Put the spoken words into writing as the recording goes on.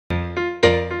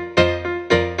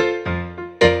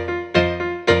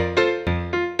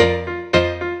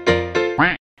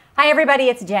everybody,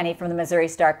 it's Jenny from the Missouri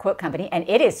Star Quilt Company, and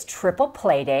it is Triple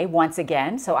Play Day once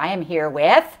again. So I am here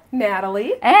with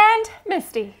Natalie and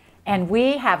Misty. And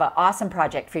we have an awesome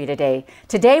project for you today.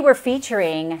 Today we're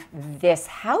featuring this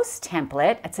house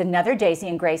template. It's another Daisy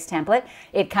and Grace template.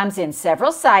 It comes in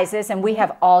several sizes, and we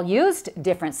have all used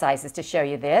different sizes to show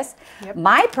you this. Yep.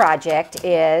 My project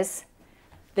is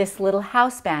this little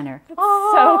house banner.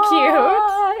 So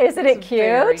cute. Isn't it cute?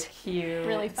 Very cute.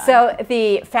 Really fun. So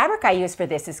the fabric I use for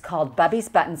this is called Bubbies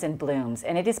Buttons and Blooms,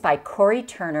 and it is by Kori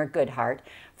Turner Goodhart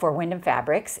for Windham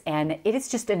Fabrics, and it is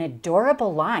just an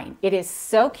adorable line. It is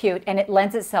so cute, and it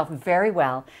lends itself very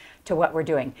well to what we're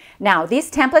doing. Now,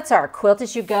 these templates are a Quilt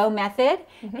As You Go method,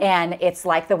 and it's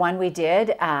like the one we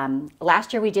did.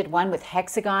 Last year we did one with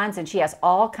hexagons, and she has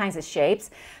all kinds of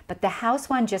shapes, but the house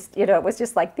one just, you know, it was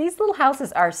just like, these little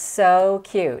houses are so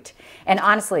cute. And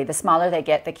honestly, the smaller they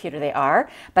get, the cuter they are.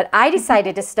 But I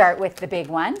decided to start with the big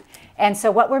one. And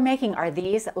so what we're making are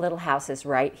these little houses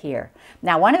right here.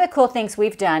 Now, one of the cool things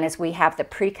we've done is we have the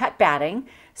pre-cut batting,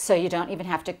 so you don't even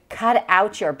have to cut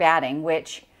out your batting,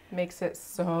 which makes it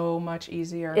so much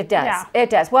easier. It does. Yeah. It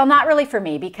does. Well, not really for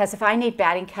me, because if I need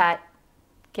batting cut,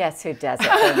 guess who does it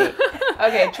for me?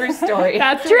 Okay, true story.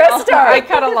 That's true story. I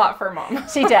cut a lot for Mom.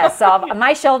 She does. So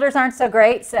my shoulders aren't so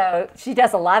great, so she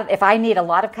does a lot of, if I need a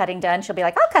lot of cutting done, she'll be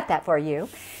like, I'll cut that for you.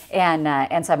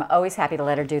 And so I'm always happy to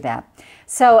let her do that.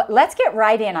 So let's get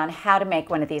right in on how to make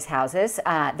one of these houses.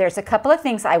 There's a couple of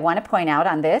things I want to point out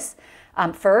on this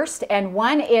first, and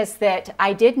one is that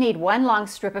I did need one long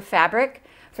strip of fabric.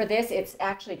 For this, it's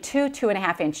actually two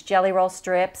 2.5-inch jelly roll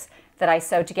strips that I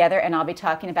sewed together, and I'll be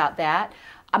talking about that.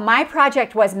 My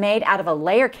project was made out of a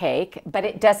layer cake, but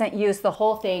it doesn't use the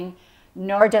whole thing,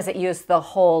 nor does it use the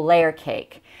whole layer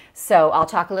cake. So I'll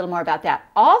talk a little more about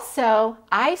that. Also,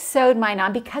 I sewed mine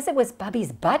on because it was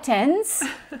Bubbies Buttons.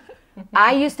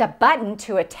 I used a button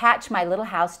to attach my little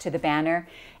house to the banner,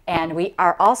 and we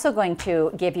are also going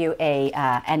to give you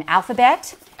an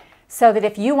alphabet, so that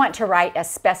if you want to write a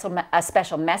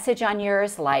special message on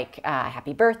yours, like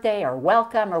happy birthday or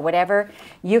welcome or whatever,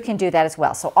 you can do that as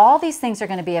well. So all these things are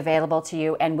going to be available to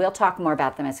you, and we'll talk more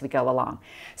about them as we go along.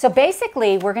 So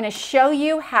basically, we're going to show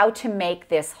you how to make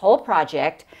this whole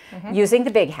project using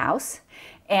the big house.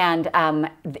 And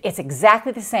it's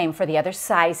exactly the same for the other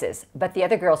sizes, but the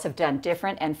other girls have done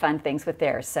different and fun things with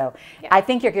theirs. So yeah. I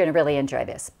think you're going to really enjoy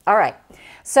this. All right.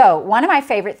 So one of my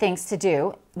favorite things to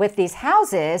do with these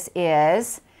houses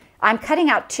is I'm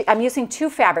using two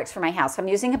fabrics for my house. I'm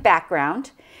using a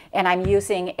background, and I'm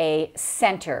using a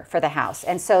center for the house.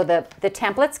 And so the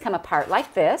templates come apart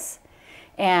like this.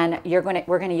 And we're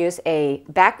going to use a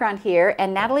background here.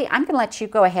 And Natalie, I'm going to let you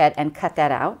go ahead and cut that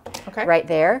out right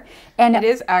there. And it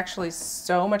is actually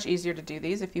so much easier to do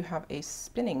these if you have a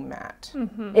spinning mat.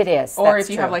 It is. Or if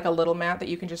you have like a little mat that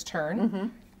you can just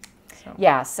turn. So.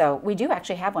 Yeah, so we do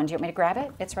actually have one. Do you want me to grab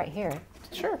it? It's right here.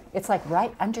 Sure. It's like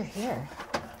right under here.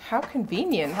 How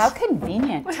convenient. How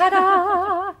convenient.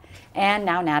 Ta-da! And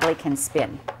now Natalie can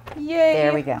spin. Yay.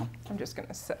 There we go. I'm just going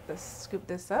to scoop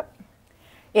this up.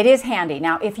 It is handy.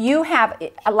 Now, if you have,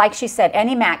 like she said,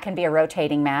 any mat can be a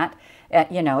rotating mat.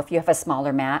 You know, if you have a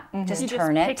smaller mat, just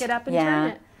turn it. Pick it up and turn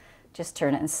it. Just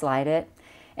turn it and slide it.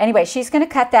 Anyway, she's going to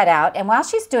cut that out. And while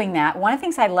she's doing that, one of the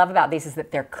things I love about these is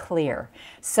that they're clear.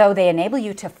 So they enable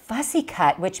you to fussy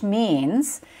cut, which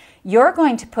means you're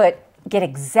going to get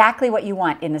exactly what you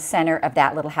want in the center of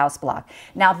that little house block.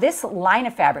 Now, this line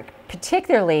of fabric,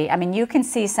 particularly, I mean, you can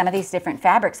see some of these different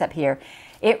fabrics up here.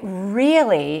 It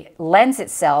really lends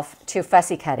itself to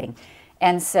fussy cutting.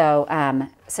 And so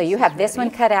so you have this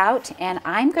one cut out, and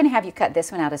I'm going to have you cut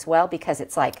this one out as well, because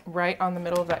it's like right on the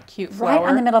middle of that cute flower. Right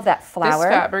on the middle of that flower.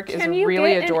 This fabric is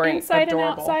really adorable. Can you get an inside and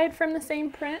outside from the same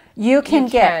print? You can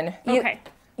get. Okay.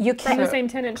 You can. From the same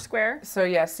 10-inch square? So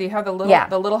yeah, see how the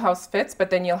little house fits, but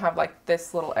then you'll have like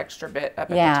this little extra bit up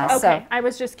at the top. Okay, I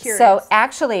was just curious. So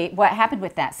actually, what happened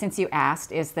with that, since you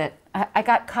asked, is that I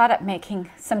got caught up making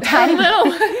some tiny little,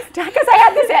 because I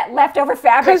had this leftover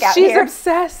fabric out here. Because she's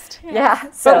obsessed. Yeah.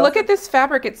 But look at this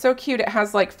fabric. It's so cute. It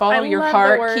has like follow your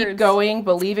heart, keep going,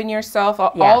 believe in yourself.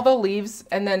 All the leaves,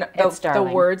 and then the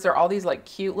words are all these like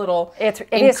cute little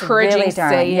encouraging really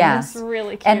sayings. Yes. It's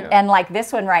really cute. And like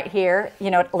this one right here, you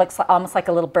know, it looks almost like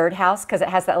a little birdhouse because it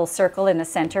has that little circle in the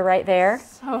center right there.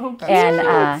 So cute.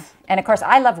 And of course,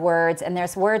 I love words, and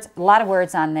there's a lot of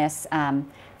words on this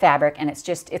fabric, and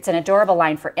it's an adorable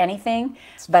line for anything.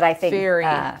 But I think,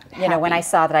 you know, when I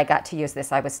saw that I got to use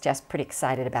this, I was just pretty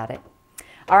excited about it.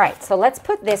 All right, so let's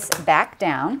put this back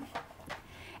down.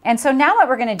 And so now what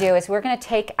we're going to do is we're going to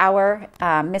take our,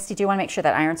 Misty, do you want to make sure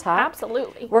that iron's hot?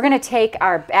 Absolutely. We're going to take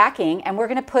our backing, and we're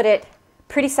going to put it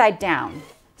pretty side down.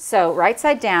 So right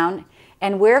side down,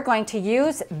 and we're going to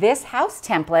use this house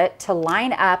template to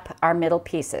line up our middle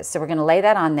pieces. So we're going to lay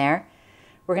that on there.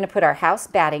 We're going to put our house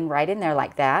batting right in there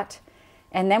like that.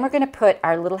 And then we're going to put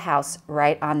our little house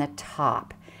right on the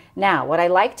top. Now, what I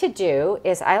like to do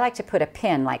is I like to put a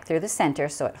pin like through the center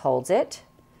so it holds it.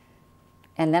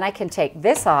 And then I can take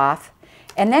this off,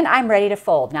 and then I'm ready to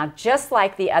fold. Now, just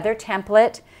like the other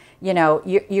template, you know,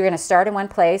 you're going to start in one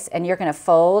place, and you're going to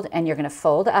fold, and you're going to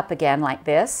fold up again like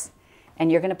this,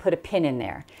 and you're going to put a pin in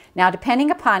there. Now,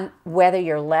 depending upon whether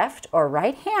you're left or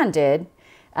right-handed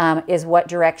is what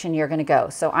direction you're going to go.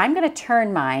 So I'm going to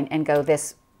turn mine and go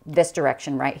this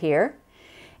direction right here.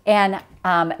 And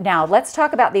now let's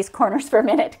talk about these corners for a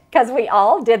minute, because we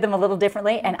all did them a little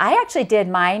differently. And I actually did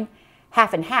mine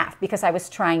half and half because I was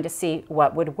trying to see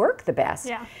what would work the best.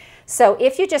 Yeah. So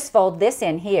if you just fold this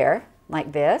in here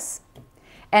like this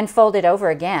and fold it over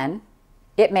again,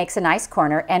 it makes a nice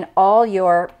corner, and all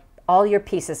your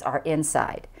pieces are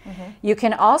inside. Mm-hmm. You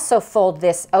can also fold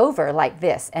this over like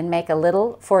this and make a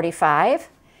little 45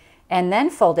 and then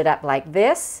fold it up like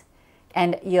this,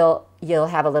 and you'll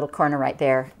have a little corner right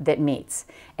there that meets.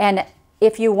 And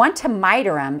if you want to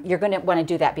miter them, you're going to want to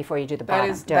do that before you do the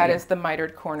bottom. That is the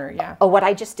mitered corner, yeah. Oh, what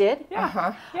I just did? Yeah.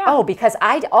 Uh-huh. Yeah. Oh, because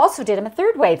I also did them a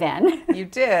third way then. You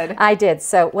did. I did.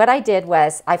 So what I did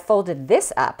was I folded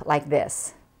this up like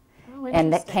this. Oh,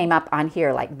 and that came up on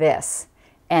here like this.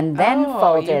 And then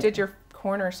folded. You did your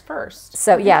corners first.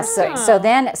 So yeah, so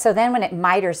then when it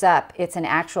miters up, it's an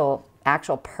actual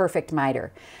perfect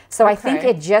miter. So I think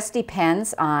it just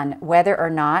depends on whether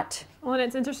or not. Well, and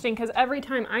it's interesting because every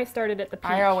time I started at the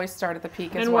peak. I always start at the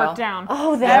peak as and well. work down.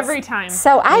 Oh, that's every time.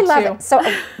 So I love too. it. So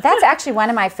that's actually one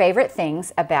of my favorite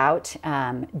things about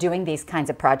doing these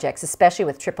kinds of projects, especially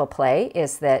with triple play,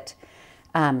 is that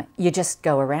you just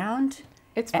go around.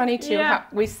 It's funny too. Yeah.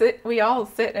 How we all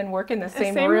sit and work in the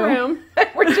same room.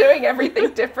 We're doing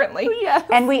everything differently. Yes.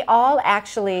 And we all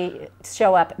actually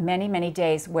show up many, many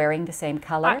days wearing the same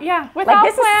color. Yeah, without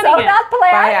this planning is so it. not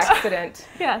planned. By accident.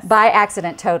 Yes. By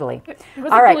accident, totally. It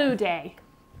was All a right. blue day.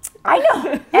 I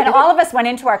know. And all of us went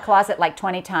into our closet like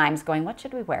 20 times going, what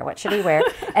should we wear? What should we wear?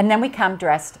 And then we come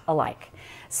dressed alike.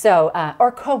 So,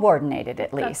 or coordinated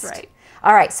at least. That's right.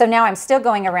 All right, so now I'm still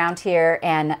going around here,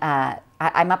 and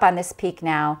I'm up on this peak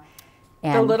now.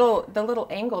 And The little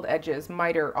angled edges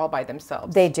miter all by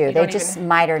themselves. they do. You They don't just even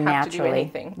miter have naturally.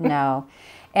 to do anything. No.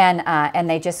 And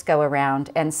they just go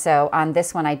around. And so on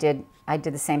this one I did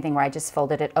the same thing where I just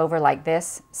folded it over like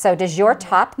this. So does your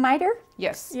top miter?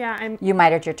 Yes. Yeah, You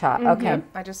mitered your top. Okay.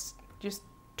 I just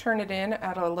turn it in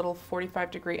at a little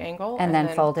 45-degree angle, And then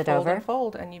fold it over. And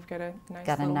fold, and you've got a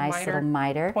nice little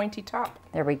miter. pointy top.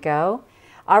 There we go.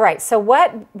 All right, so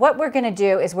what we're going to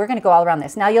do is we're going to go all around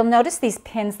this. Now you'll notice these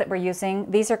pins that we're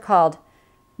using. These are called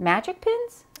magic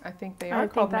pins. I think they I are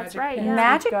think called that's magic right, pins. yeah.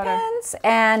 Magic pins,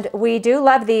 and we do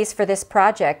love these for this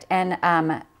project.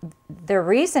 And the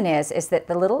reason is that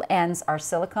the little ends are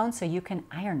silicone, so you can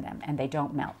iron them and they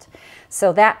don't melt.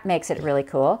 So that makes it really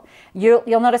cool. You'll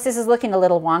notice this is looking a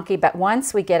little wonky, but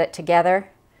once we get it together,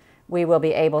 we will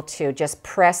be able to just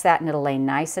press that and it'll lay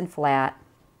nice and flat.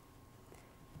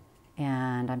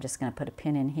 And I'm just going to put a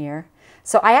pin in here.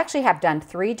 So I actually have done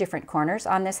 3 different corners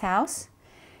on this house,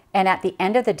 and at the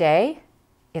end of the day,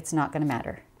 it's not going to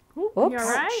matter. Ooh, Oops. you all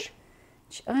right?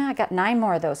 I got 9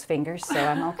 more of those fingers, so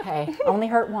I'm okay. Only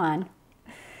hurt one.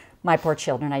 My poor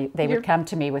children, they would come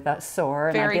to me with a sore,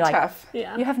 and I'd Very be like, tough.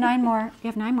 Yeah. You have 9 more. You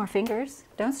have 9 more fingers.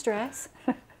 Don't stress.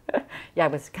 Yeah, I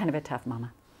was kind of a tough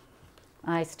mama.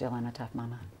 I still am a tough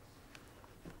mama.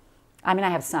 I mean, I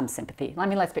have some sympathy.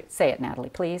 Let's say it,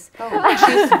 Natalie, please. Oh,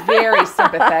 she's very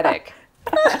sympathetic.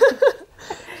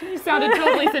 You sounded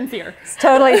totally sincere. It's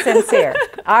totally sincere.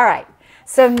 All right.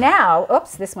 So now,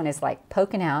 oops, this one is like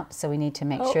poking out, so we need to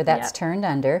make sure that's turned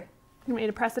under. You want me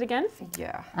to press it again?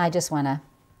 Yeah. I just want to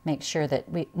make sure that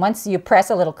once you press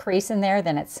a little crease in there,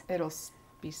 then It'll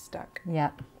be stuck.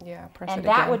 Yeah. Yeah, press it And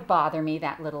again. that would bother me,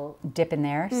 that little dip in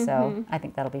there, so I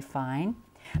think that'll be fine.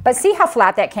 But see how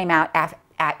flat that came out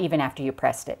even after you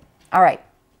pressed it. All right.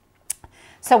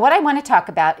 So what I want to talk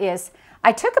about is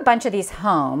I took a bunch of these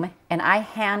home and I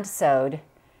hand sewed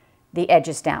the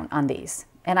edges down on these.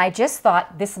 And I just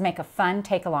thought this would make a fun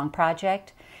take-along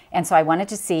project. And so I wanted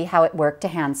to see how it worked to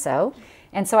hand sew.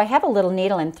 And so I have a little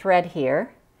needle and thread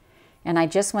here. And I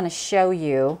just want to show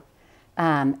you.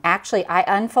 Actually, I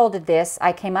unfolded this.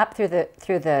 I came up through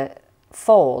the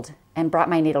fold and brought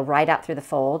my needle right out through the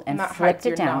fold and flipped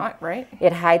it down. Knot, right?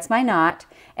 It hides my knot.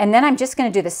 And then I'm just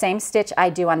going to do the same stitch I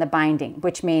do on the binding,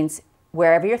 which means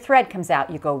wherever your thread comes out,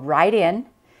 you go right in,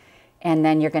 and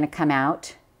then you're going to come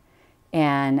out,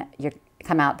 and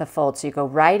the fold. So you go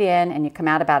right in and you come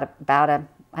out about a,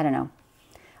 I don't know,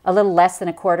 a little less than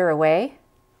a quarter away.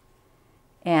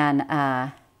 And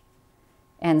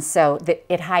so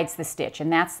it hides the stitch.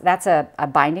 And that's a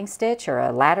binding stitch or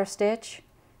a ladder stitch.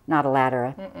 Not a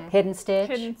ladder, a hidden stitch.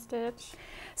 Hidden stitch.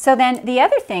 So then the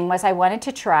other thing was I wanted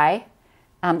to try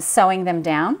sewing them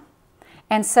down.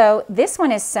 And so this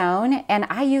one is sewn, and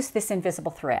I use this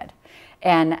invisible thread.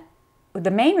 And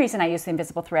the main reason I use the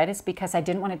invisible thread is because I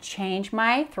didn't want to change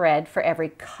my thread for every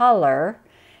color,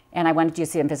 and I wanted to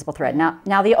use the invisible thread.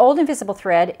 Now the old invisible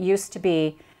thread used to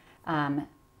be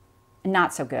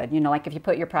not so good. You know, like if you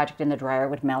put your project in the dryer, it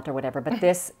would melt or whatever. But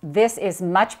this is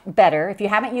much better. If you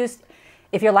haven't used,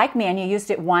 if you're like me and you used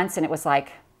it once and it was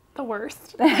like the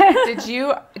worst. Did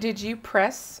you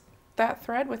press that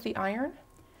thread with the iron?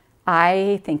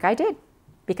 I think I did,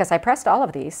 because I pressed all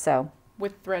of these. So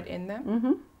with thread in them.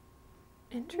 Mm-hmm.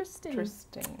 Interesting.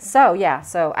 So yeah,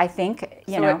 so I think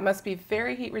you know it must be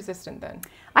very heat resistant then.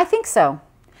 I think so.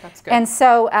 That's good. And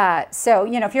so so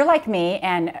you know, if you're like me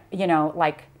and you know,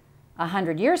 like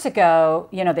 100 years ago,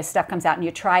 you know, this stuff comes out and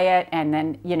you try it and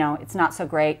then you know it's not so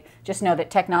great. Just know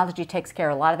that technology takes care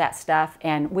of a lot of that stuff,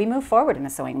 and we move forward in the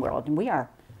sewing world, and we are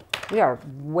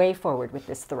way forward with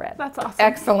this thread. That's awesome.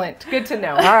 Excellent. Good to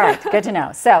know. All right, good to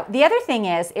know. So the other thing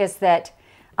is that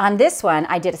on this one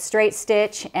I did a straight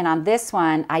stitch, and on this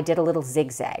one I did a little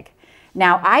zigzag.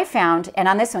 Now I found, and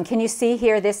on this one, can you see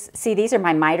here, see these are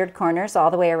my mitered corners all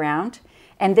the way around,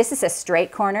 and this is a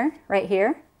straight corner right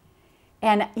here.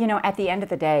 And you know, at the end of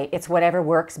the day, it's whatever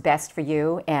works best for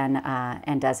you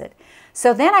and does it.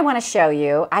 So then I want to show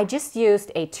you, I just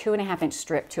used a 2.5-inch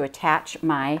strip to attach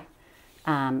my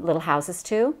little houses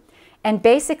to. And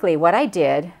basically what I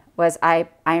did was I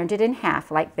ironed it in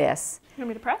half like this. You want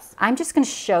me to press? I'm just going to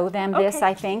show them this,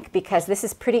 I think, because this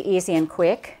is pretty easy and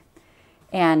quick.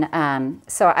 And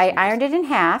so I ironed it in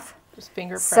half. Just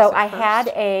finger press So it I first. had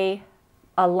a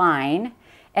line,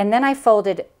 and then I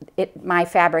folded my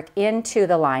fabric into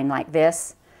the line like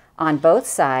this on both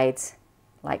sides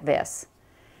like this.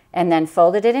 And then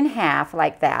folded it in half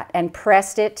like that and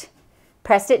pressed it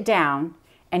down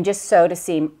and just sewed a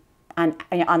seam on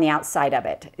the outside of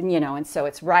it, you know, and so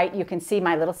it's right, you can see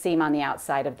my little seam on the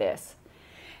outside of this.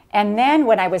 And then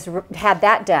when I had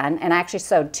that done, and I actually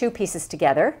sewed 2 pieces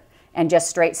together and just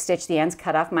straight stitch the ends,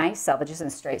 cut off my selvages and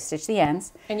straight stitch the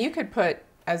ends. And you could put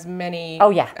as many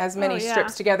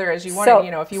strips together as you wanted, So,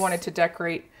 you know, if you wanted to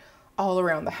decorate all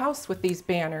around the house with these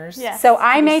banners. Yes. So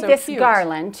I made this cute.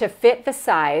 garland to fit the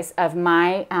size of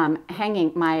my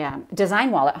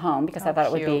design wall at home, because I thought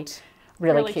it would be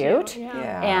really cute.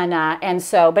 Yeah. And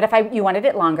so, but if you wanted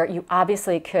it longer, you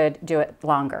obviously could do it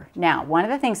longer. Now, one of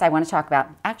the things I want to talk about,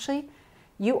 actually,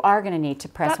 you are going to need to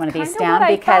press one of these down,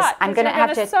 because I'm going to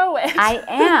have to sew it. I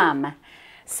am.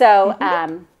 So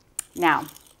now,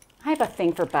 I have a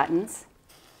thing for buttons.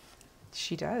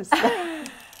 She does.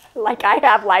 Like I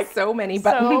have like so many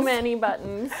buttons. So many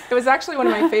buttons. It was actually one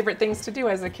of my favorite things to do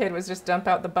as a kid, was just dump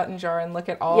out the button jar and look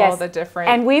at all the different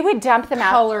and we would dump them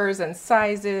out colors and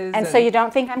sizes. And so you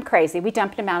don't think I'm crazy, we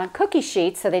dumped them out on cookie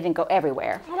sheets so they didn't go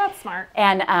everywhere. Well, that's smart.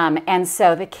 And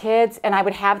so the kids, and I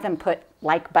would have them put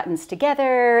like buttons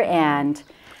together, and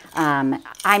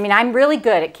I mean, I'm really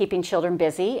good at keeping children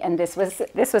busy, and this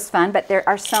was fun, but there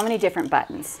are so many different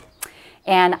buttons.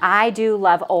 And I do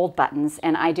love old buttons,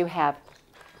 and I do have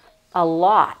a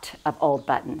lot of old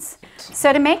buttons.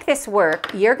 So to make this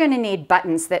work, you're going to need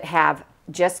buttons that have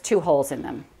just 2 holes in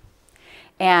them.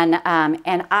 And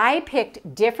I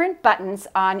picked different buttons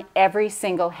on every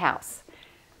single house,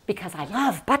 because I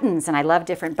love buttons and I love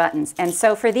different buttons. And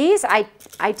so for these,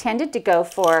 I tended to go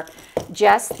for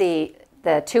just the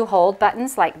 2-hole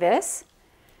buttons like this,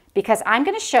 because I'm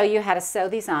going to show you how to sew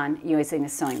these on using a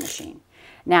sewing machine.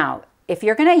 Now, if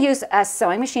you're going to use a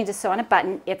sewing machine to sew on a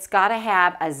button, it's got to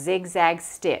have a zigzag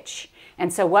stitch.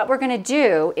 And so what we're going to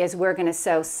do is we're going to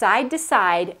sew side to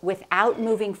side without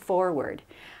moving forward.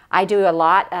 I do a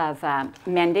lot of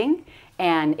mending,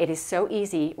 and it is so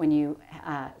easy when you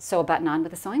sew a button on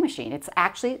with a sewing machine. It's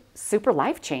actually super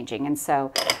life-changing, and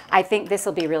so I think this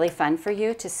will be really fun for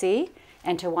you to see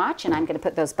and to watch. And I'm going to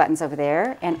put those buttons over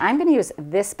there, and I'm going to use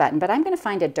this button, but I'm going to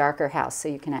find a darker house so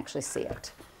you can actually see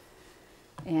it.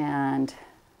 And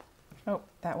oh,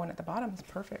 that one at the bottom is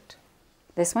perfect.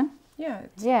 This one? Yeah,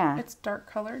 it's dark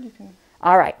colored. You can.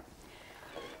 All right.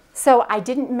 So I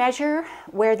didn't measure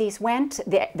where these went.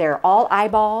 They're all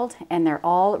eyeballed and they're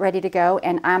all ready to go.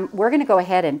 And we're going to go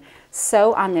ahead and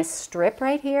sew on this strip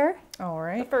right here. All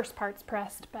right. The first part's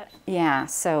pressed, but yeah.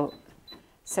 So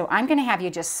I'm going to have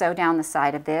you just sew down the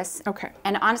side of this. Okay.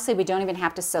 And honestly, we don't even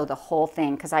have to sew the whole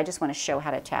thing, because I just want to show how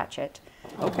to attach it.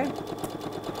 Okay.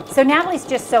 So Natalie's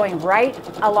just sewing right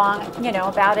along, you know,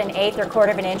 about 1/8 or 1/4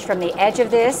 of an inch from the edge of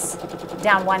this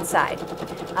down one side.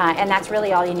 And that's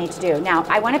really all you need to do. Now,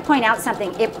 I want to point out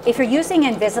something. If you're using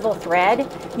invisible thread,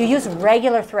 you use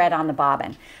regular thread on the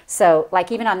bobbin. So,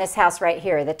 like even on this house right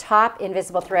here, the top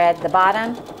invisible thread, the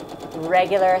bottom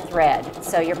regular thread.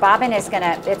 So your bobbin is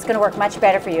it's gonna work much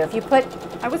better for you. If you put,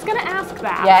 I was gonna ask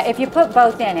that. yeah, if you put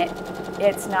both in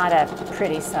it's not a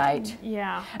pretty sight.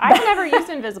 Yeah, I've never used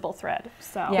invisible thread,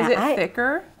 so. Yeah, is it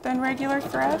thicker than regular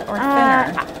thread or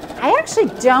thinner? I actually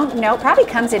don't know. Probably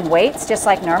comes in weights just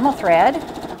like normal thread.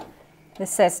 This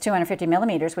says 250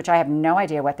 millimeters, which I have no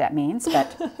idea what that means,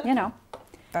 but you know.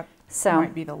 That so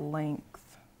might be the length.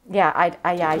 Yeah,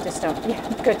 I just don't. Yeah,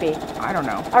 could be. I don't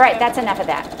know. All right, that's enough of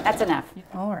that. That's enough.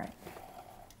 All right.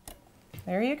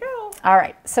 There you go. All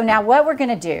right. So now what we're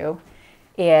going to do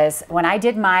is when I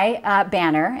did my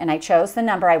banner and I chose the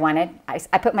number I wanted,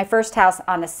 I put my first house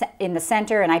on in the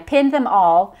center and I pinned them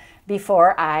all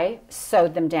before I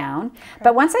sewed them down. Okay.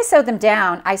 But once I sewed them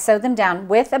down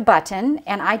with a button,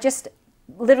 and I just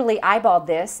literally eyeballed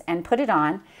this and put it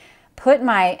on. Put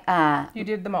my... you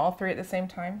did them all 3 at the same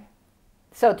time?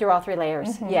 Sewed through all 3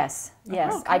 layers. Mm-hmm. Yes,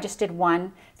 yes. Okay. I just did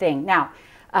one thing. Now,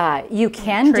 you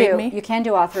can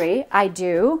do all 3. I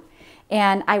do,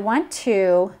 and I want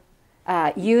to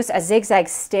use a zigzag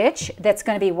stitch that's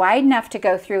going to be wide enough to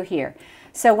go through here.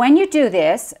 So when you do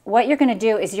this, what you're going to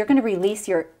do is you're going to release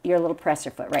your little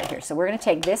presser foot right here. So we're going to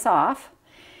take this off,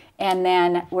 and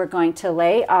then we're going to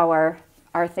lay our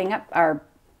thing up. Our,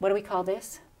 what do we call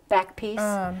this? Back piece,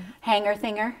 hanger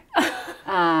thinger,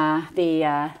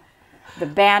 the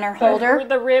banner holder,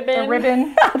 the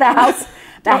ribbon, the house.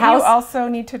 Do you also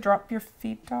need to drop your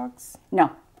feed dogs?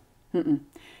 No. Mm-mm.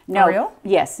 No. For real?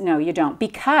 Yes. No, you don't,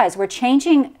 because we're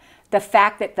changing the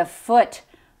fact that the foot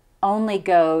only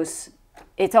goes.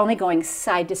 It's only going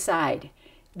side to side.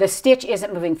 The stitch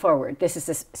isn't moving forward. This is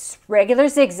this regular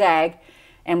zigzag,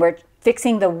 and we're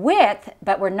fixing the width,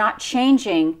 but we're not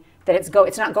changing that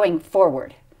it's not going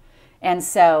forward. And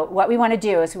so what we want to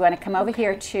do is we want to come over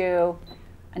here to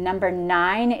a number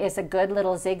 9 is a good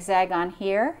little zigzag on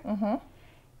here. Mm-hmm.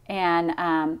 And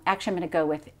actually I'm going to go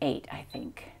with 8, I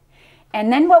think.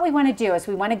 And then what we want to do is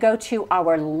we want to go to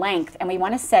our length and we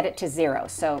want to set it to 0.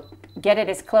 So get it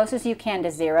as close as you can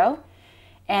to 0.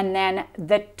 And then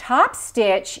the top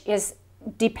stitch is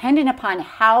dependent upon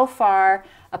how far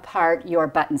apart your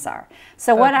buttons are.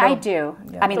 So what I do,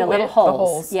 I mean the little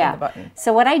holes. Yeah. in the button.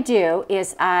 So what I do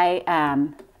is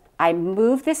I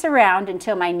move this around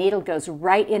until my needle goes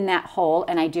right in that hole,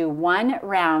 and I do 1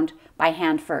 round by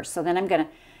hand first. So then I'm going to,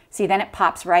 see, then it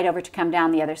pops right over to come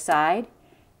down the other side.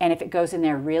 And if it goes in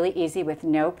there really easy with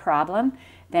no problem,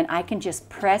 then I can just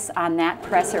press on that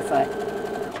presser foot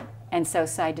and sew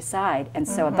side to side and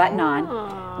sew a button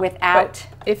on without... But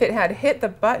if it had hit the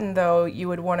button, though, you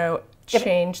would want to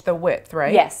change the width,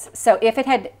 right? Yes. So if it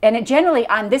had, and it generally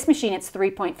on this machine it's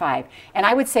 3.5, and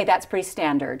I would say that's pretty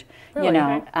standard. Really? You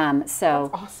know, so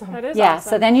that's awesome. That is awesome.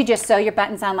 So then you just sew your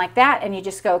buttons on like that, and you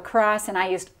just go across. And I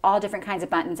used all different kinds of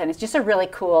buttons, and it's just a really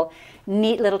cool,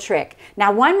 neat little trick.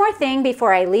 Now, one more thing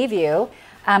before I leave you,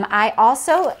 I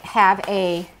also have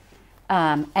an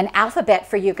alphabet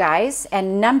for you guys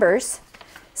and numbers,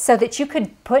 so that you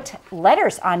could put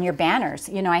letters on your banners.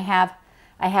 You know, I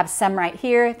have some right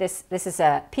here. This is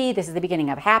a P. This is the beginning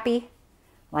of happy,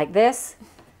 like this,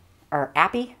 or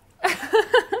appy,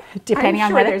 depending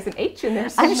on whether there's an H in there.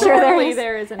 I'm sure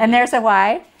there is an and H. there's a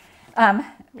Y.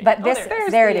 But this,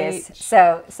 there it is. H.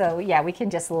 So yeah, we can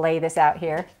just lay this out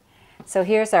here. So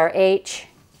here's our H,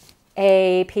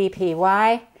 A, P, P,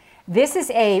 Y. This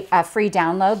is a free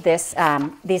download,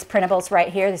 these printables right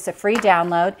here. This is a free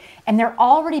download, and they're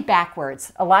already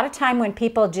backwards. A lot of time when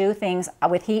people do things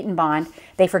with heat and bond,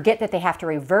 they forget that they have to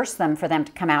reverse them for them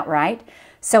to come out right.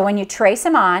 So when you trace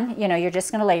them on, you know, you're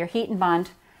just going to lay your heat and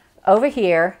bond over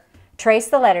here, trace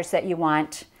the letters that you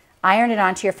want, iron it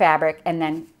onto your fabric, and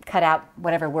then cut out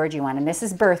whatever word you want. And this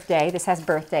is birthday. This has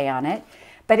birthday on it.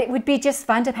 But it would be just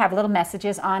fun to have little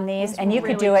messages on these, and you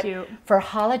could do it for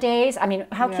holidays. I mean,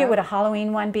 how cute would a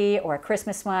Halloween one be, or a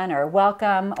Christmas one, or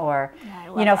welcome, or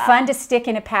you know, fun to stick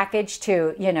in a package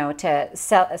to, you know, to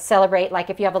celebrate. Like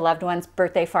if you have a loved one's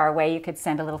birthday far away, you could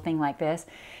send a little thing like this.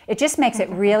 It just makes it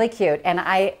really cute, and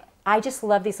I just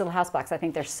love these little house blocks. I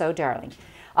think they're so darling.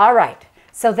 All right,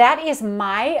 so that is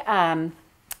my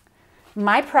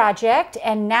my project,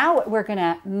 and now we're going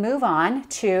to move on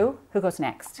to, who goes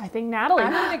next? I think Natalie.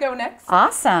 I'm going to go next.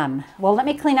 Awesome. Well, let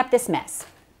me clean up this mess.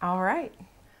 All right.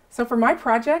 So for my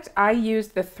project, I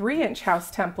used the 3-inch house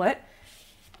template.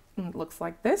 It looks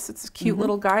like this. It's a cute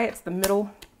little guy. It's the middle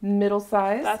middle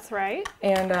size. That's right.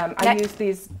 And I used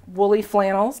these Woolies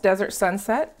Flannels Desert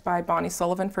Sunset by Bonnie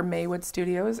Sullivan from Maywood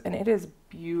Studios, and it is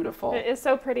beautiful. It is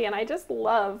so pretty, and I just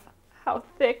love how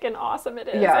thick and awesome it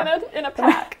is in a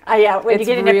pack. Yeah, when you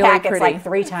get in a pack, it's like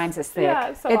 3 times as thick. Yeah,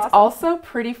 it's so it's awesome. also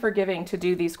pretty forgiving to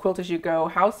do these Quilt As You Go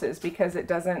houses because it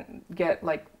doesn't get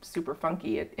like super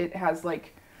funky. It has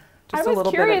like just a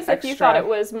little bit of extra. I was curious if you thought it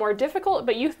was more difficult,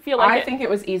 but you feel like I think it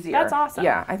was easier. That's awesome.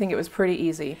 Yeah, I think it was pretty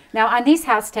easy. Now on these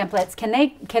house templates, can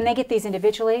they get these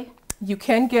individually? You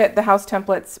can get the house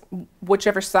templates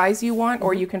whichever size you want,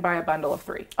 or you can buy a bundle of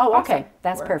 3. Oh, okay,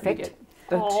 that's perfect.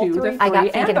 The 2, the 3, I got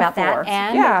and thinking the about 4. that,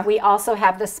 and we also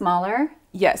have the smaller.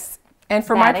 Yes, and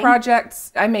for my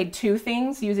projects, I made 2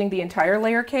 things using the entire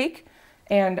layer cake,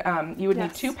 and you would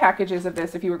need 2 packages of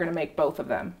this if you were going to make both of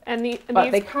them.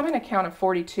 But they come in a count of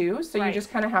 42, so you just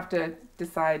kind of have to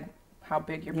decide how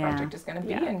big your project is going to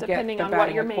be and depending get the on what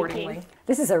batting you're accordingly. making.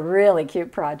 This is a really cute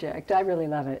project. I really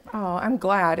love it. Oh, I'm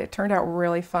glad. It turned out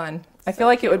really fun. I feel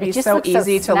like it would be just so looks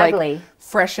easy so to like snuggly.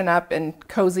 freshen up and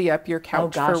cozy up your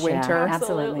couch for winter. Yeah,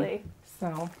 absolutely.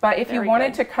 So, but if you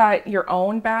wanted to cut your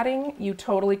own batting, you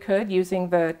totally could using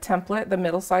the template, the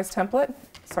middle-size template.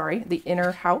 Sorry, the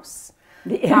inner house.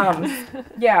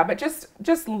 Yeah, but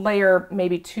just layer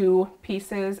maybe 2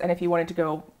 pieces, and if you wanted to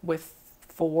go with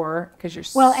 4, because you're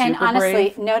well, super and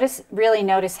honestly, brave. really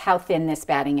notice how thin this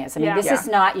batting is. I mean, this is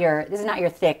not your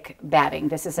thick batting.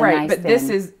 This is a nice but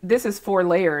thin. this is 4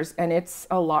 layers, and it's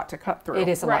a lot to cut through. It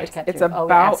is a lot to cut through. It's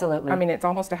about, absolutely. I mean, it's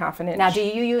almost a ½ inch. Now, do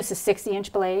you use a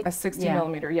 60-inch blade? A 60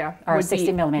 millimeter, yeah. Or a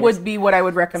 60 millimeter would be what I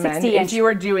would recommend if you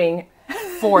were doing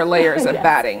 4 layers of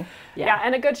batting. Yeah,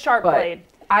 and a good sharp blade.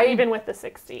 Even with the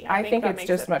 60. I think it's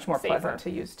just much more pleasant to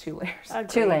use 2 layers. Agreed.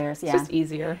 2 layers, yeah. It's just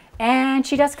easier. And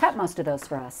she does cut most of those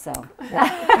for us, so.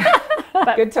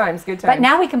 Good times, good times. But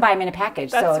now we can buy them in a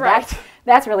package, That's so right.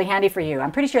 that's really handy for you.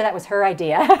 I'm pretty sure that was her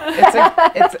idea.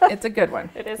 It's a good one.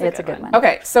 It is a good one.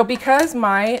 Okay, so because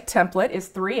my template is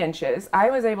 3 inches, I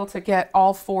was able to get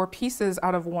all 4 pieces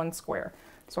out of 1 square.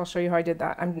 So I'll show you how I did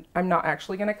that. I'm not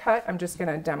actually going to cut. I'm just going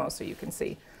to demo so you can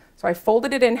see. So I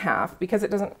folded it in half because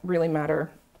it doesn't really matter.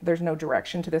 There's no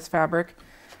direction to this fabric.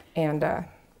 And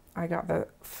I got the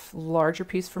larger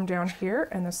piece from down here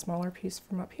and the smaller piece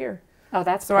from up here. Oh,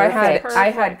 that's so perfect.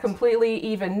 I had completely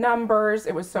even numbers.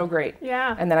 It was so great.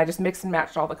 Yeah. And then I just mixed and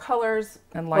matched all the colors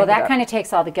and lined Well, that it up. kind of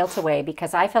takes all the guilt away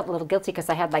because I felt a little guilty because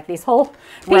I had like these whole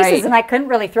pieces and I couldn't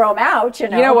really throw them out. You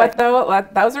know what though?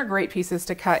 Those are great pieces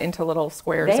to cut into little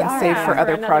squares and save for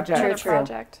other projects.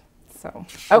 So,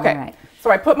 okay. Right. So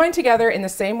I put mine together in the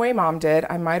same way Mom did.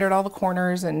 I mitered all the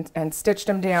corners and stitched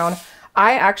them down.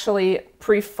 I actually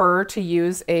prefer to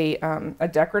use a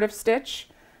decorative stitch.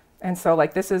 And so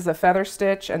like this is a feather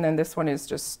stitch and then this one is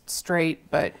just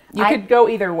straight, but you could go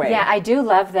either way. Yeah, I do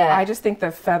love that. I just think the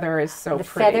feather is so pretty.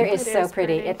 The feather is so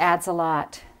pretty. It adds a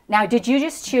lot. Now, did you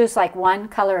just choose like one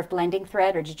color of blending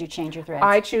thread or did you change your threads?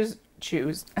 I choose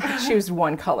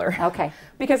one color. Okay.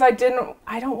 Because I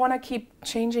don't want to keep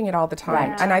changing it all the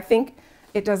time. Right. And I think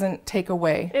it doesn't take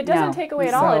away. It doesn't take away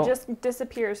at all. It just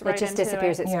disappears right into it. It just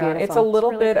disappears. It's beautiful. It's a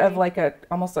little bit of like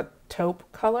almost a taupe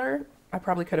color. I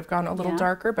probably could have gone a little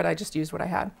darker, but I just used what I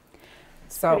had.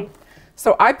 So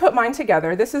I put mine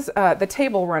together. This is the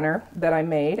table runner that I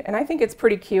made, and I think it's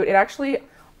pretty cute. It actually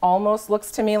almost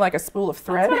looks to me like a spool of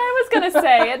thread. That's what I was going to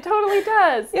say. It totally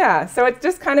does. Yeah, so it's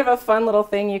just kind of a fun little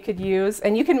thing you could use,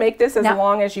 and you can make this as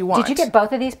long as you want. Did you get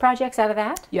both of these projects out of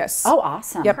that? Yes. Oh,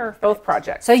 awesome. Yep, perfect. Both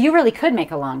projects. So you really could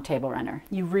make a long table runner.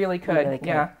 You really could,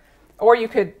 yeah. Or you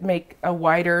could make a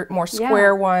wider, more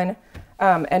square one.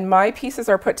 And my pieces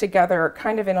are put together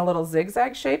kind of in a little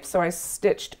zigzag shape. So I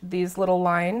stitched these little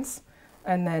lines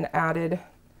and then added,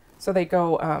 so they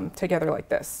go together like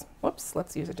this. Whoops,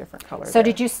 let's use a different color. So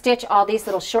did you stitch all these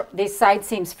little these side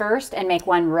seams first and make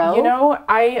one row? You know,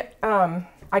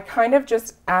 I kind of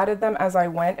just added them as I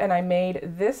went and I made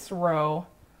this row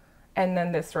and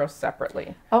then this row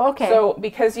separately. Oh, okay. So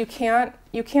because you can't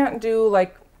do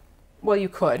like, well, you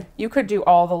could do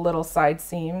all the little side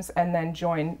seams and then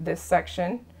join this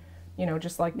section, you know,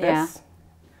 just like this. Yeah.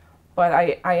 But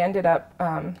I ended up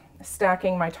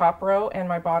stacking my top row and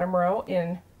my bottom row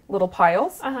in little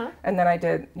piles. And then I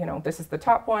did, you know, this is the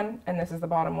top one and this is the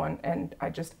bottom one. And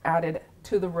I just added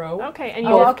to the row. Okay. And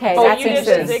you that's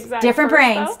interesting. Different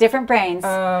brains.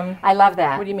 I love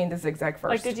that. What do you mean the zigzag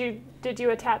first? Like, did you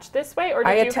attach this way or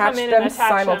did you attached come in them and attach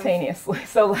simultaneously? them?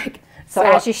 So like,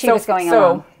 as she was going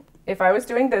along. if I was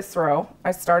doing this row,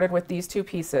 I started with these two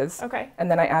pieces. Okay. And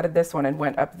then I added this one and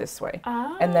went up this way.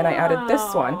 Oh. And then I added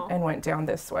this one and went down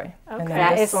this way. Okay. And then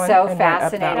that this is so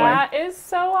fascinating. That is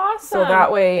so awesome. So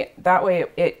that way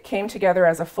it came together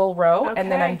as a full row,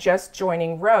 and then I'm just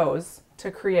joining rows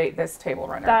to create this table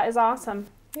runner. That is awesome.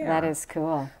 Yeah. That is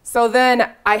cool. So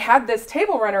then I had this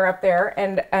table runner up there,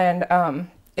 and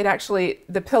it actually,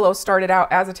 the pillow started out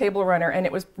as a table runner, and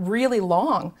it was really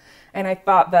long. And I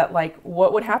thought that, like,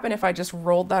 what would happen if I just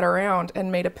rolled that around and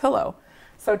made a pillow?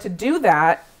 So to do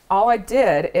that, all I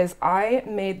did is I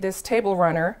made this table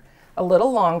runner a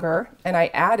little longer, and I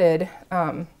added,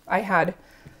 I had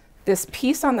this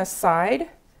piece on the side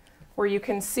where you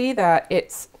can see that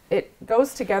it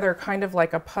goes together kind of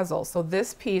like a puzzle. So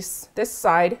this piece, this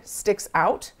side sticks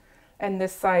out, and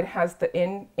this side has the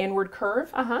inward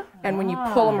curve. And when you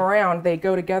pull them around, they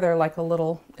go together like a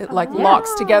little, it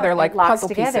locks together like puzzle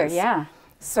pieces. Yeah.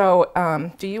 So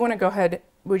do you want to go ahead,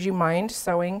 would you mind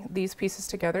sewing these pieces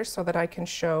together so that I can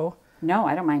show? No,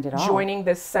 I don't mind at all. Joining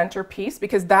this center piece,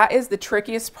 because that is the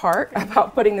trickiest part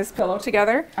about putting this pillow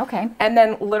together. Okay. And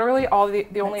then literally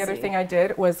the only other thing I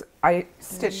did was I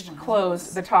stitched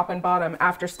closed the top and bottom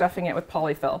after stuffing it with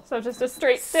polyfill. So just a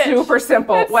straight stitch. Super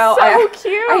simple. That's well, so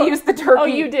cute. I used the turkey. Oh,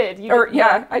 you did.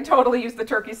 Yeah, I totally used the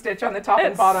turkey stitch on the top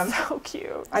and bottom. So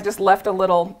cute. I just left a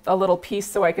little piece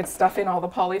so I could stuff in all the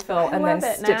polyfill and then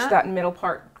stitch that middle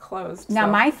part closed. Now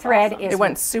my thread is, it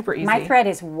went super easy. My thread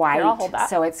is white, Here, I'll hold that.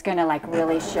 so it's gonna like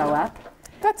really show up.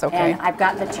 That's okay. And I've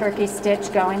got the turkey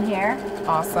stitch going here.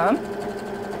 Awesome.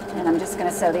 And I'm just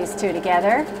gonna sew these two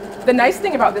together. The nice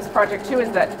thing about this project too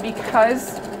is that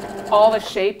because all the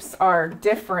shapes are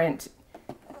different,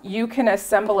 you can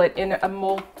assemble it in a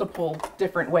multiple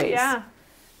different ways. Yeah.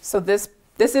 So this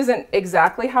isn't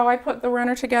exactly how I put the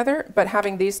runner together, but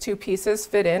having these two pieces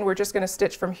fit in, we're just going to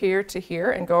stitch from here to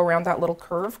here and go around that little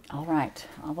curve. All right,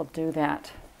 I will do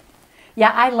that.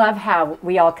 Yeah, I love how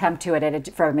we all come to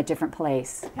it from a different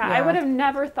place. Yeah, I would have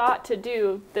never thought to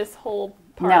do this whole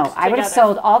part No, together. I would have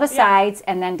sewed all the sides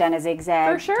and then done a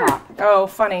zigzag For sure. top. Oh,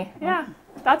 funny. Yeah,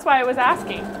 that's why I was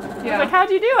asking. Yeah. I was like, how'd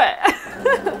you do it?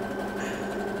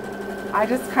 I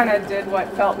just kind of did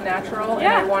what felt natural, and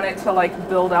I wanted to like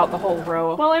build out the whole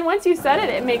row. Well, and once you said it,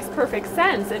 it makes perfect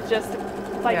sense. It just,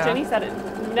 like Jenny said,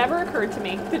 it never occurred to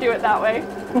me to do it that way.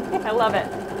 I love it.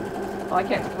 Well, I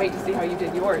can't wait to see how you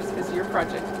did yours, because your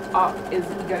project is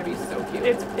going to be so cute.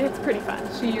 It's pretty fun.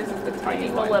 She uses the tiny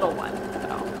one. The little one.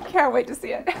 So. Can't wait to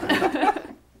see it.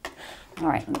 All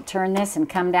right, let me turn this and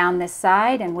come down this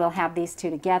side, and we'll have these two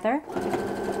together.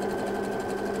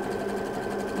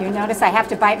 You notice I have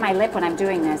to bite my lip when I'm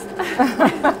doing this.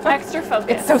 Extra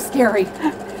focus. It's so scary.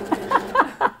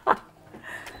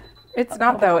 It's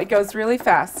not though. It goes really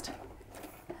fast.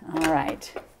 All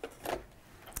right.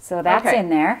 So that's in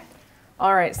there.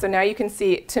 All right. So now you can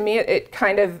see. To me, it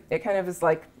kind of is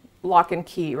like lock and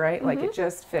key, right? Like it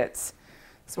just fits.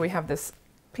 So we have this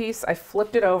piece. I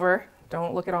flipped it over.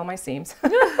 Don't look at all my seams.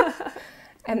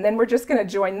 And then we're just going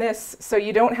to join this, so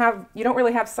you don't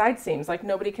really have side seams. Like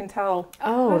nobody can tell.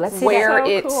 Oh, let's see where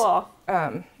so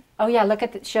cool. Oh yeah, look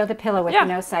at show the pillow with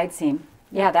no side seam.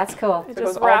 Yeah, that's cool. It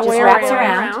just wraps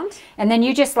around. And then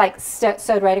you just like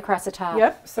sewed right across the top.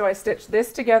 Yep. So I stitched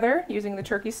this together using the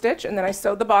turkey stitch, and then I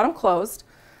sewed the bottom closed.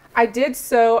 I did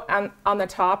sew on the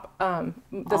top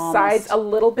the sides a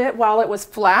little bit while it was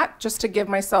flat, just to give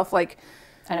myself like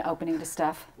an opening to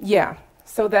stuff. Yeah.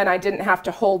 So then I didn't have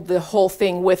to hold the whole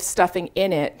thing with stuffing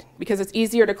in it, because it's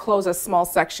easier to close a small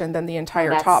section than the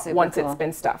entire top once it's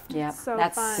been stuffed. Yeah, so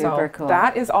that's fun. super cool.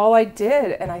 That is all I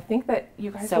did, and I think that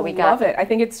you guys will love it. I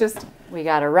think it's just... We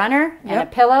got a runner and a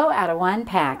pillow out of one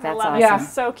pack. That's awesome. Yeah,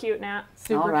 so cute, Nat.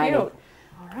 Super cute. All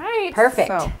right.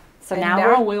 Perfect. So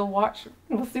now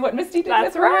we'll see what Misty did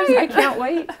with hers. I can't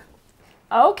wait.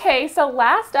 Okay, so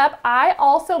last up, I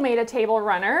also made a table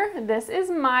runner. This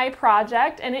is my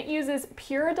project, and it uses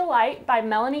Pure Delight by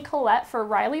Melanie Collette for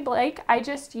Riley Blake. I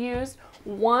just used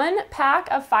one pack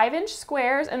of 5-inch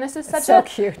squares, and this is such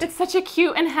cute. It's such a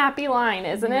cute and happy line,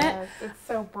 isn't it? Yes, it's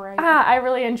so bright. I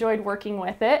really enjoyed working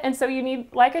with it. And so you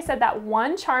need, like I said, that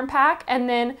one charm pack, and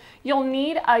then you'll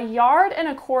need 1.25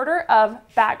 yards of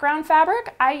background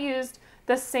fabric. I used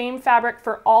the same fabric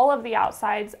for all of the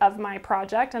outsides of my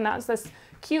project, and that's this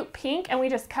cute pink, and we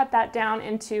just cut that down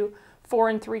into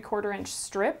 4 3/4 inch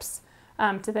strips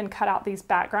to then cut out these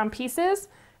background pieces.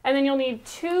 And then you'll need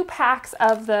 2 packs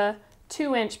of the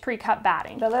 2-inch pre-cut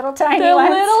batting. The little tiny ones.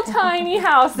 The little tiny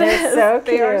houses. They're so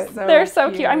cute. They're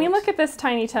so cute. I mean, look at this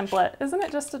tiny template. Isn't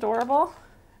it just adorable?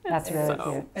 That's really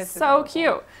cute. It's so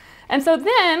cute. And so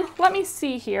then, let me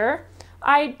see here.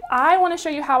 I want to show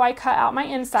you how I cut out my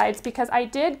insides, because I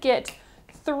did get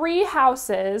 3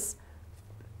 houses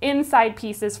inside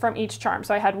pieces from each charm.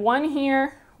 So I had one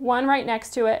here, one right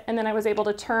next to it, and then I was able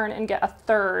to turn and get a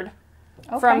third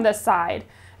from the side.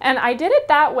 And I did it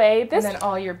that way. And then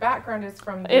all your background is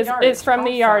from the yardage. It's from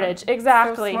the yardage,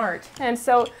 exactly. So smart. And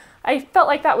so I felt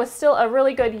like that was still a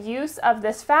really good use of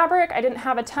this fabric. I didn't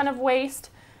have a ton of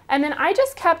waste. And then I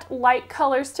just kept light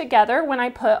colors together when I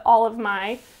put all of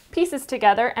my pieces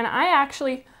together, and I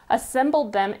actually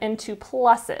assembled them into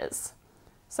pluses.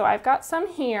 So I've got some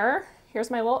here. Here's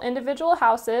my little individual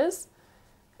houses,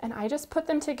 and I just put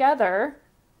them together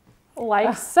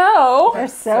like so. They're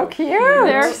so cute.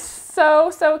 They're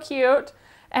so cute.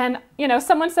 And you know,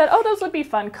 someone said, oh, those would be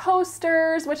fun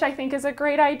coasters, which I think is a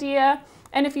great idea.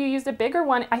 And if you used a bigger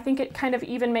one, I think it kind of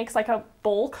even makes like a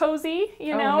bowl cozy,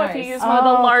 you know, nice. if you use one of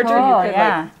the larger.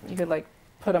 Cool, you could like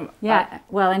put them up.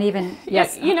 Well, and even,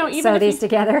 yes, you know, even sew these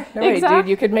together. No way, dude,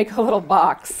 you could make a little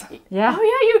box. Yeah. Oh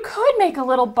yeah, you could make a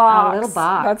little box. A little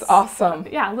box. That's awesome.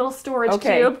 Yeah, a little storage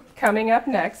cube. Coming up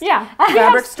next. Yeah.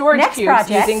 Fabric storage cubes project.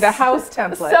 using the house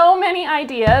template. So many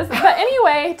ideas. But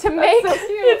anyway, to make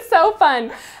it's so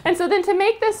fun. And so then to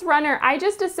make this runner, I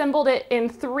just assembled it in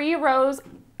 3 rows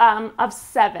of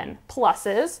 7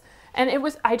 pluses. And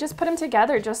I just put them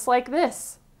together just like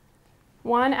this.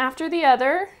 One after the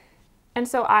other. And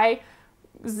so I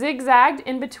zigzagged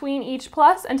in between each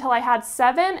plus until I had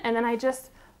 7, and then I just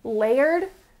layered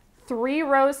 3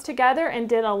 rows together and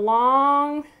did a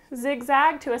long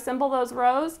zigzag to assemble those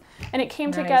rows, and it came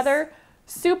together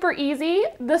super easy.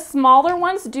 The smaller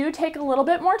ones do take a little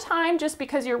bit more time just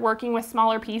because you're working with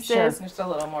smaller pieces. Sure, just a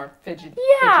little more fidgety.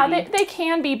 Yeah, they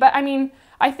can be, but I mean,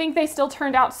 I think they still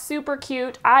turned out super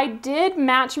cute. I did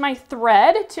match my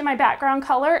thread to my background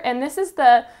color, and this is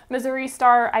the Missouri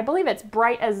Star, I believe it's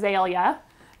Bright Azalea,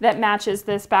 that matches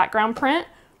this background print.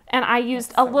 And I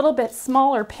used a little bit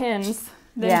smaller pins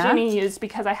than Jenny used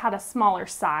because I had a smaller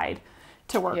side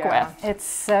to work with. It's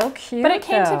so cute. But it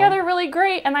came together really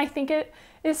great, and I think it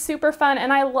is super fun.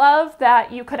 And I love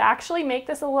that you could actually make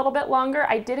this a little bit longer.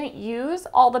 I didn't use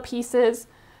all the pieces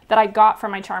that I got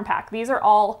from my charm pack. These are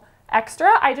all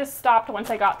extra. I just stopped once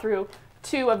I got through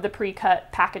 2 of the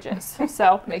pre-cut packages.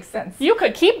 So makes sense. You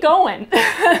could keep going.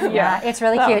 Yeah, it's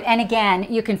really cute. And again,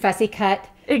 you can fussy cut.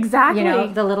 Exactly. You know,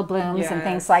 the little blooms and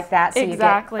things like that. So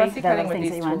exactly. You get the little things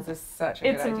that you want. Is such a good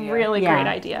idea. It's a really great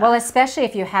idea. Well, especially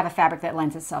if you have a fabric that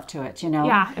lends itself to it, you know.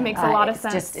 Yeah, it makes a lot of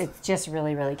sense. It's just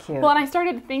really, really cute. Well, and I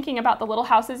started thinking about the little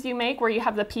houses you make where you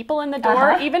have the people in the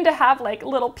door, even to have like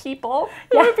little people.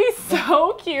 It would be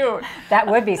so cute. That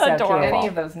would be so Adorable. cute. Any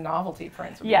of those novelty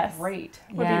prints would be great.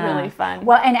 Would be really fun.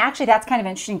 Well, and actually that's kind of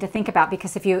interesting to think about,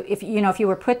 because if you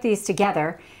were put these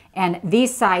together, and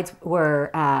these sides were,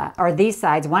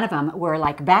 one of them were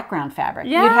like background fabric.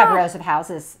 Yeah. You'd have rows of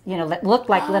houses, you know, that looked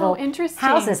like little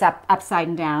houses upside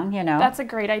and down, you know. That's a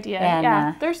great idea.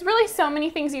 And, there's really so many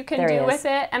things you can do with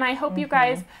it, and I hope you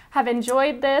guys have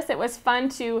enjoyed this. It was fun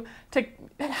to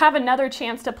have another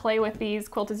chance to play with these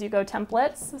Quilt As You Go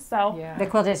templates. So the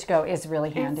Quilt As You Go is really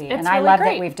handy, it's and I really love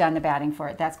great. that we've done the batting for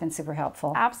it. That's been super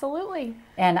helpful. Absolutely.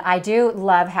 And I do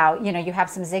love how, you know, you have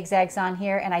some zigzags on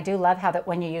here, and I do love how that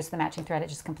when you use the matching thread, it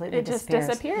just completely disappears. It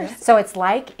just disappears. So it's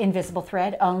like invisible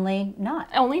thread, only not.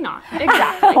 Only not.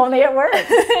 Exactly. Only it works.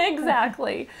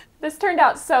 Exactly. This turned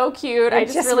out so cute. I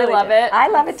just really love it. I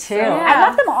love it too. Yeah. I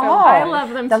love them all. I love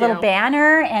them the too. The little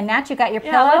banner, and Nat, you got your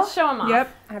pillow. Yeah, let's show them off.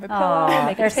 Yep, I have a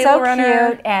pillow. They're so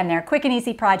cute, and they're quick and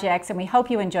easy projects, and we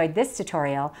hope you enjoyed this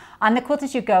tutorial on the Quilt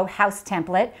As You Go house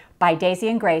template by Daisy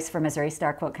and Grace from Missouri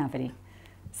Star Quilt Company.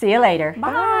 See you later.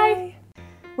 Bye.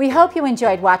 We hope you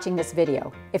enjoyed watching this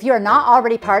video. If you are not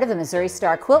already part of the Missouri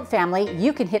Star Quilt family,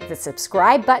 you can hit the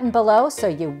subscribe button below so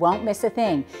you won't miss a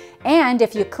thing. And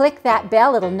if you click that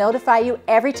bell, it'll notify you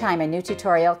every time a new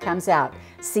tutorial comes out.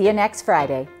 See you next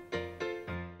Friday.